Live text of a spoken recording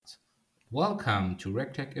Welcome to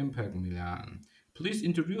RegTech Impact Milan. Please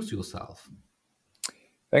introduce yourself.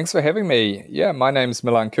 Thanks for having me. Yeah, my name's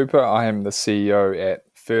Milan Cooper. I am the CEO at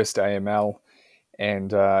First AML,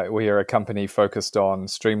 and we are a company focused on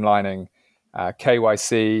streamlining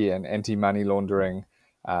KYC and anti-money laundering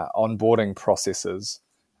onboarding processes.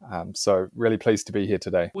 So really pleased to be here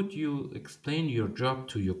today. Would you explain your job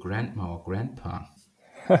to your grandma or grandpa?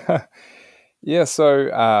 Yeah,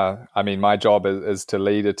 so my job is to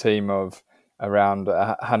lead a team of around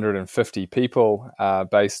 150 people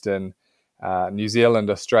based in New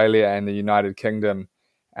Zealand, Australia, and the United Kingdom.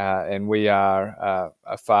 And we are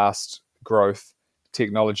a fast growth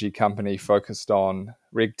technology company focused on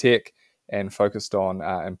RegTech and focused on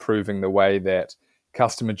improving the way that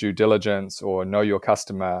customer due diligence or know your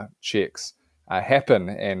customer checks happen.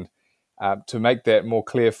 And to make that more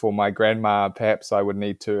clear for my grandma, perhaps I would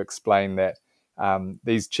need to explain that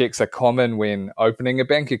these checks are common when opening a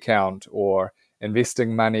bank account or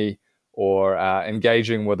investing money or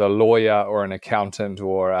engaging with a lawyer or an accountant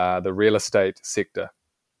or the real estate sector.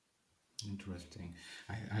 Interesting.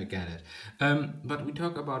 I get it. But we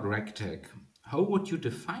talk about RegTech. How would you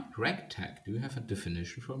define RegTech? Do you have a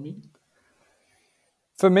definition for me?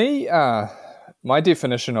 For me, my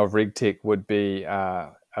definition of RegTech would be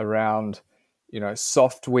around,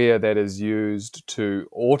 software that is used to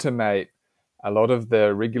automate a lot of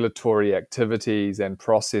the regulatory activities and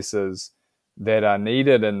processes that are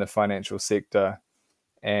needed in the financial sector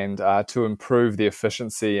and to improve the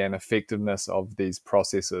efficiency and effectiveness of these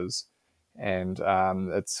processes. And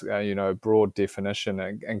it's broad definition.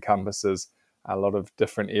 It encompasses a lot of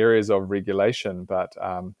different areas of regulation, but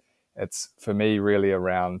it's for me really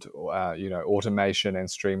around automation and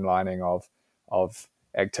streamlining of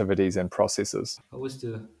activities and processes. How is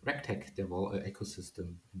the RegTech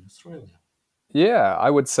ecosystem in Australia? Yeah, I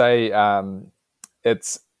would say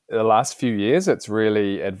it's the last few years it's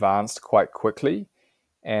really advanced quite quickly,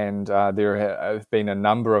 and there have been a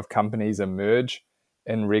number of companies emerge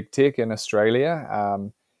in RegTech in Australia.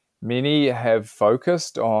 Many have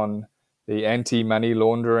focused on the anti-money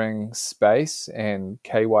laundering space and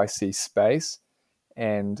KYC space,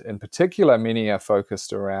 and in particular, many are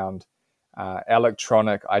focused around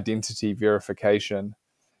electronic identity verification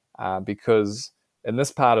because in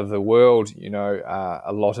this part of the world,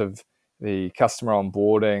 a lot of the customer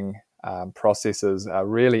onboarding processes are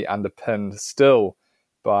really underpinned still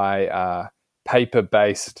by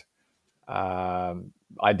paper-based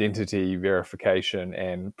identity verification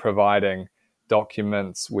and providing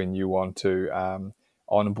documents when you want to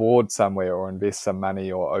onboard somewhere or invest some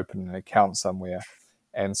money or open an account somewhere.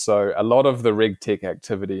 And so a lot of the RegTech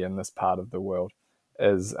activity in this part of the world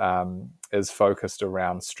is focused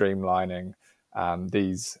around streamlining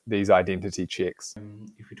these identity checks.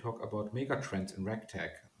 If we talk about megatrends in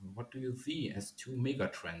RegTech, what do you see as two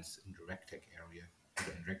megatrends in the RegTech area, in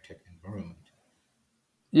the RegTech environment?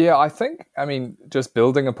 Yeah, just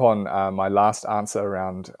building upon my last answer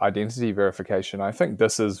around identity verification, I think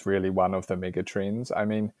this is really one of the mega trends.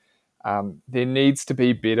 There needs to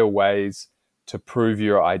be better ways to prove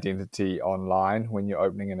your identity online when you're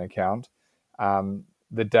opening an account.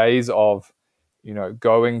 The days of,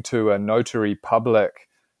 going to a notary public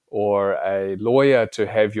or a lawyer to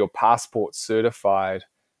have your passport certified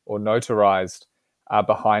or notarized are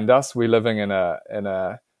behind us. We're living in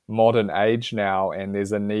a modern age now, and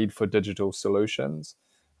there's a need for digital solutions.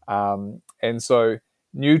 And so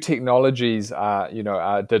new technologies are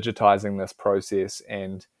digitizing this process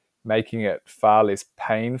and making it far less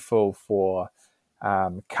painful for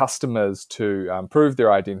customers to prove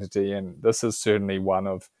their identity. And this is certainly one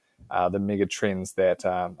of the mega trends that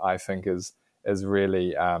I think is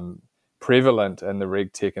really prevalent in the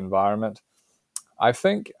RegTech environment. I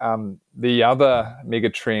think the other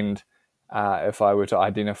megatrend, if I were to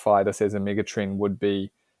identify this as a megatrend, would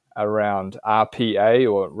be around RPA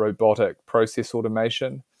or robotic process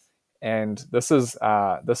automation, and this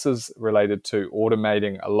is related to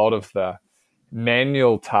automating a lot of the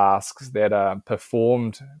manual tasks that are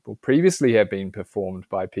performed, or previously have been performed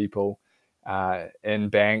by people in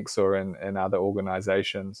banks or in other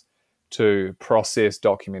organizations to process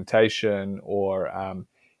documentation or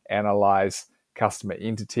analyze customer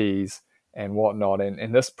entities and whatnot.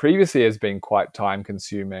 And this previously has been quite time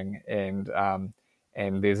consuming, and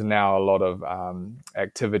there's now a lot of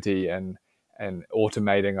activity and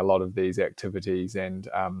automating a lot of these activities and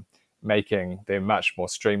making them much more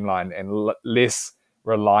streamlined and less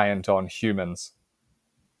reliant on humans.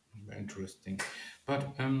 Very interesting.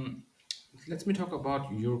 But let me talk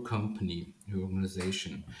about your company, your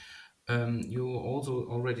organization. You also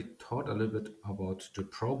already taught a little bit about the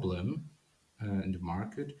problem. in the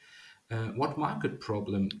market. What market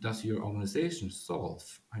problem does your organization solve?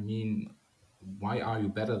 I mean, why are you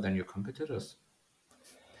better than your competitors?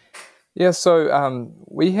 Yeah, so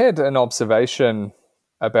we had an observation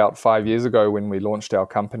about 5 years ago when we launched our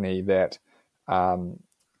company that um,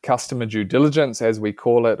 customer due diligence, as we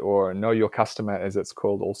call it, or know your customer, as it's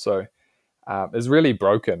called also, is really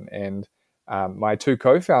broken. And my two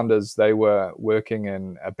co-founders, they were working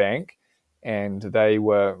in a bank, and they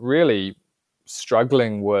were really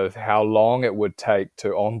struggling with how long it would take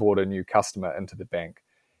to onboard a new customer into the bank.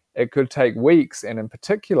 It could take weeks, and in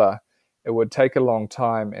particular, it would take a long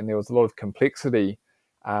time, and there was a lot of complexity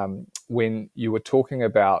when you were talking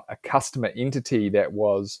about a customer entity that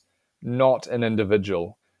was not an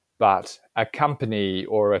individual, but a company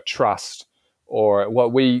or a trust or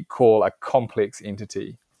what we call a complex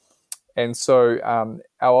entity. And so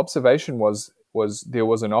our observation was there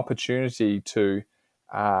was an opportunity to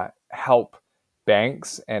help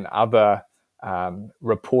banks and other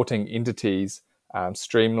reporting entities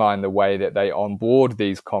streamline the way that they onboard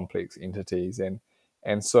these complex entities.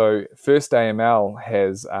 And so First AML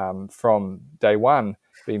has, from day one,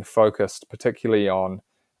 been focused particularly on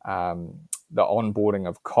the onboarding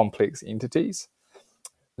of complex entities.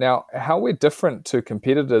 Now, how we're different to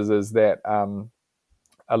competitors is that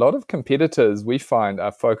a lot of competitors we find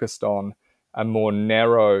are focused on a more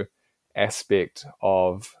narrow aspect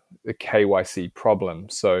of the KYC problem.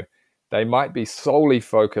 So they might be solely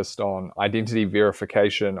focused on identity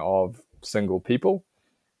verification of single people.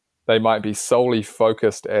 They might be solely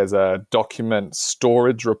focused as a document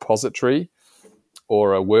storage repository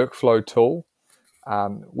or a workflow tool.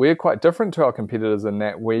 We're quite different to our competitors in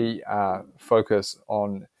that we focus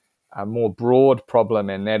on a more broad problem,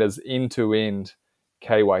 and that is end-to-end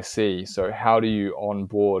KYC. So how do you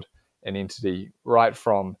onboard an entity right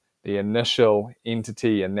from the initial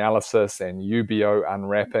entity analysis and UBO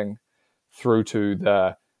unwrapping through to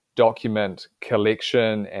the document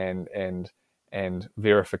collection and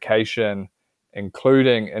verification,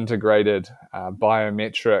 including integrated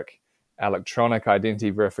biometric electronic identity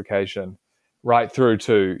verification, right through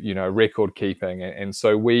to record keeping. And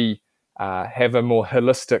so we have a more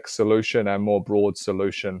holistic solution, a more broad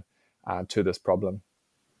solution to this problem.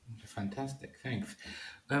 Fantastic, thanks.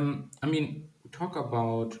 I mean, we talk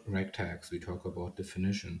about reg tags, we talk about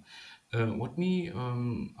definition. What me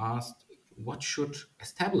asked, what should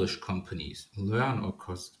established companies learn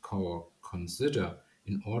or consider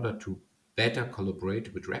in order to better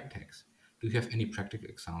collaborate with reg tags? Do you have any practical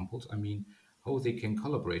examples? I mean, how they can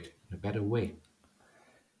collaborate in a better way,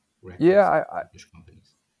 reg tags and Yeah, established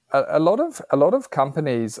companies? a lot of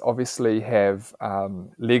companies obviously have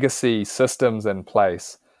legacy systems in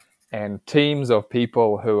place and teams of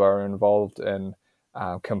people who are involved in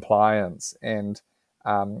compliance. And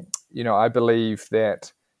I believe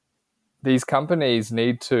that these companies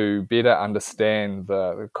need to better understand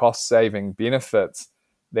the cost-saving benefits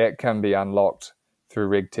that can be unlocked through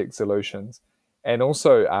RegTech solutions, and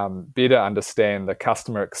also better understand the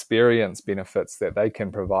customer experience benefits that they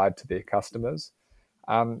can provide to their customers.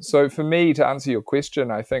 So for me, to answer your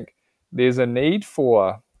question, I think there's a need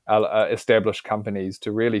for established companies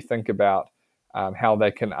to really think about how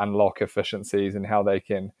they can unlock efficiencies and how they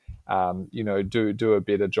can, do a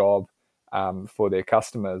better job for their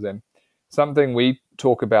customers. And something we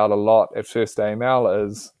talk about a lot at First AML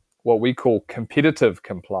is what we call competitive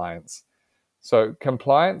compliance. So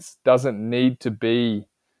compliance doesn't need to be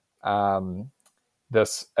um,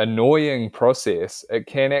 this annoying process. It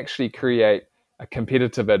can actually create a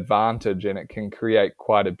competitive advantage, and it can create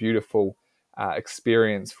quite a beautiful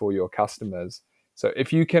experience for your customers. So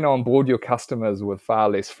if you can onboard your customers with far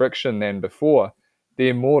less friction than before,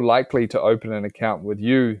 they're more likely to open an account with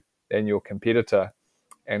you than your competitor.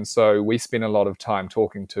 And so we spend a lot of time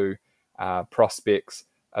talking to prospects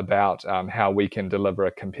about how we can deliver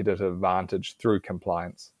a competitive advantage through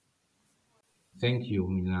compliance. Thank you,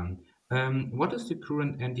 Milan. What is the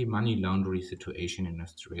current anti-money laundering situation in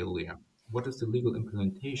Australia? What is the legal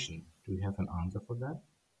implementation? Do you have an answer for that?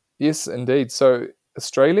 Yes, indeed. So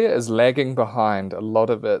Australia is lagging behind a lot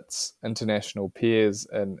of its international peers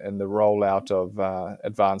in the rollout of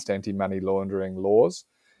advanced anti money laundering laws.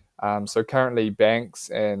 So currently, banks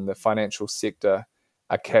and the financial sector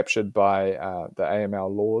are captured by the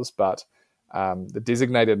AML laws, but the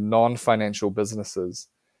designated non financial businesses,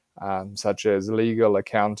 such as legal,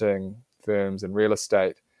 accounting firms, and real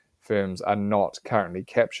estate firms, are not currently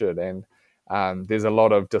captured. And there's a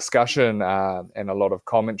lot of discussion and a lot of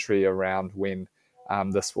commentary around when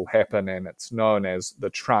this will happen, and it's known as the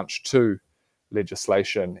Tranche 2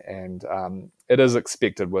 legislation, and it is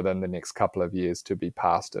expected within the next couple of years to be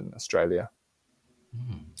passed in Australia.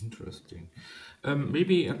 Interesting.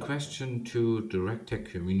 Maybe a question to the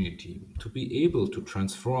RegTech community. To be able to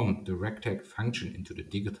transform the RegTech function into the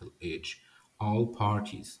digital age, all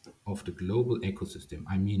parties of the global ecosystem,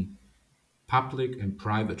 I mean public and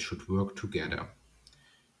private, should work together.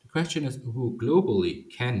 The question is who globally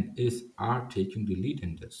are taking the lead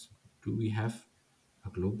in this? Do we have a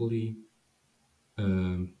globally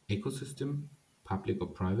ecosystem, public or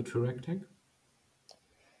private, for RegTech?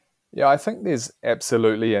 Yeah, I think there's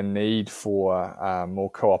absolutely a need for more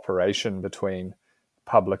cooperation between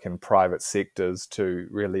public and private sectors to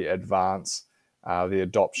really advance the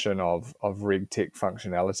adoption of RegTech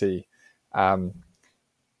functionality. Um,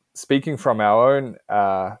 Speaking from our own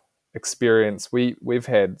experience, we've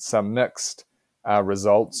had some mixed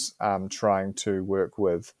results trying to work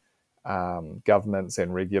with governments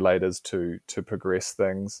and regulators to progress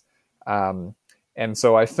things. Um, and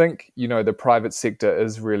so I think the private sector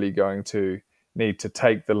is really going to need to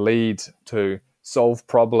take the lead to solve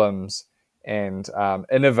problems and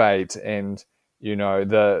innovate. And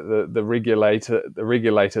the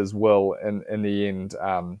regulators will in the end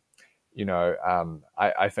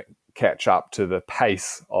I think catch up to the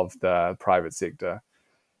pace of the private sector.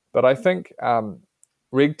 But I think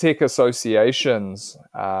RegTech associations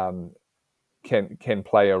can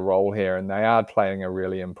play a role here, and they are playing a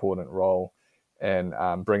really important role in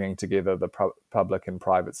bringing together the public and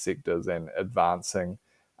private sectors and advancing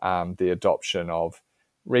the adoption of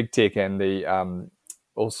RegTech and the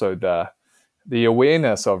also the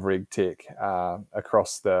awareness of RegTech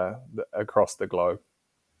across the globe.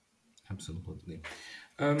 Absolutely.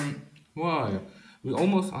 Um, well, we're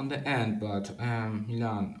almost on the end, but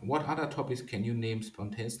Milan, what other topics can you name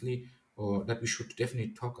spontaneously or that we should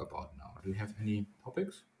definitely talk about now? Do you have any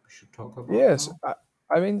topics we should talk about Yes, now?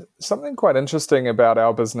 I mean something quite interesting about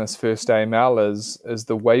our business First AML is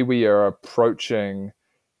the way we are approaching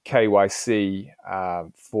KYC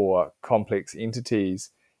for complex entities,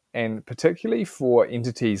 and particularly for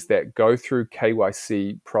entities that go through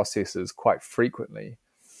KYC processes quite frequently.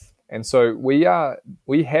 And so we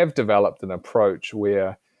have developed an approach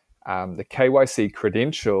where the KYC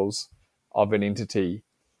credentials of an entity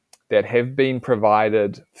that have been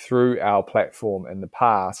provided through our platform in the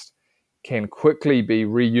past can quickly be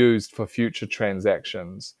reused for future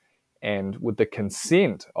transactions. And with the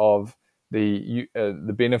consent of the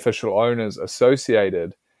beneficial owners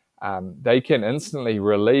associated, they can instantly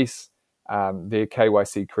release their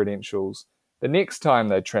KYC credentials the next time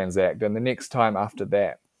they transact and the next time after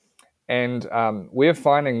that. And we're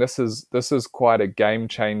finding this is quite a game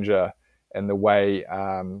changer in the way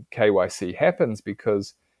KYC happens,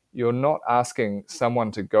 because you're not asking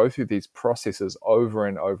someone to go through these processes over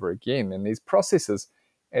and over again. And these processes,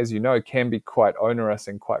 as you know, can be quite onerous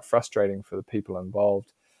and quite frustrating for the people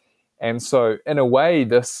involved. And so, in a way,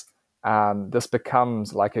 this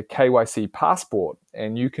becomes like a KYC passport,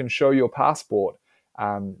 and you can show your passport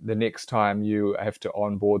the next time you have to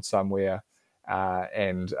onboard somewhere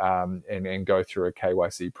and go through a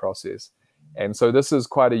KYC process. And so, this is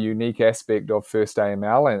quite a unique aspect of First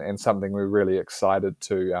AML, and something we're really excited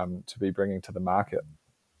to be bringing to the market.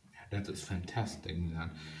 That is fantastic,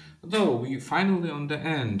 Milan. Though we finally on the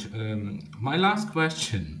end. My last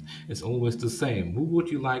question is always the same. Who would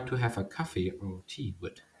you like to have a coffee or tea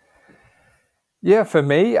with? Yeah, for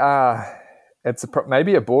me, it's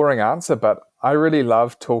maybe a boring answer, but I really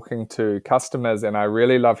love talking to customers, and I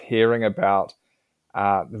really love hearing about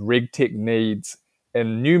the RegTech needs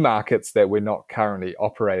in new markets that we're not currently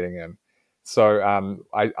operating in. So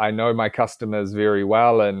I know my customers very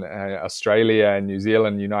well in Australia and New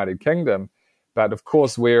Zealand, United Kingdom, but of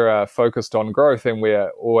course we're focused on growth, and we're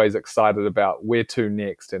always excited about where to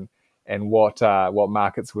next, and what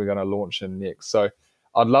markets we're going to launch in next. So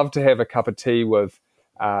I'd love to have a cup of tea with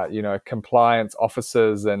compliance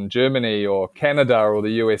officers in Germany or Canada or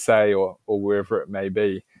the USA or wherever it may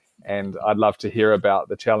be, and I'd love to hear about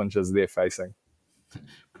the challenges they're facing.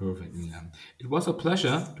 Perfect, Milan. It was a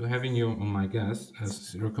pleasure to having you on my guest,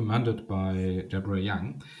 as recommended by Deborah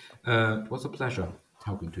Young. It was a pleasure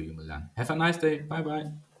talking to you, Milan. Have a nice day. Bye bye.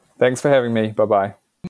 Thanks for having me. Bye bye.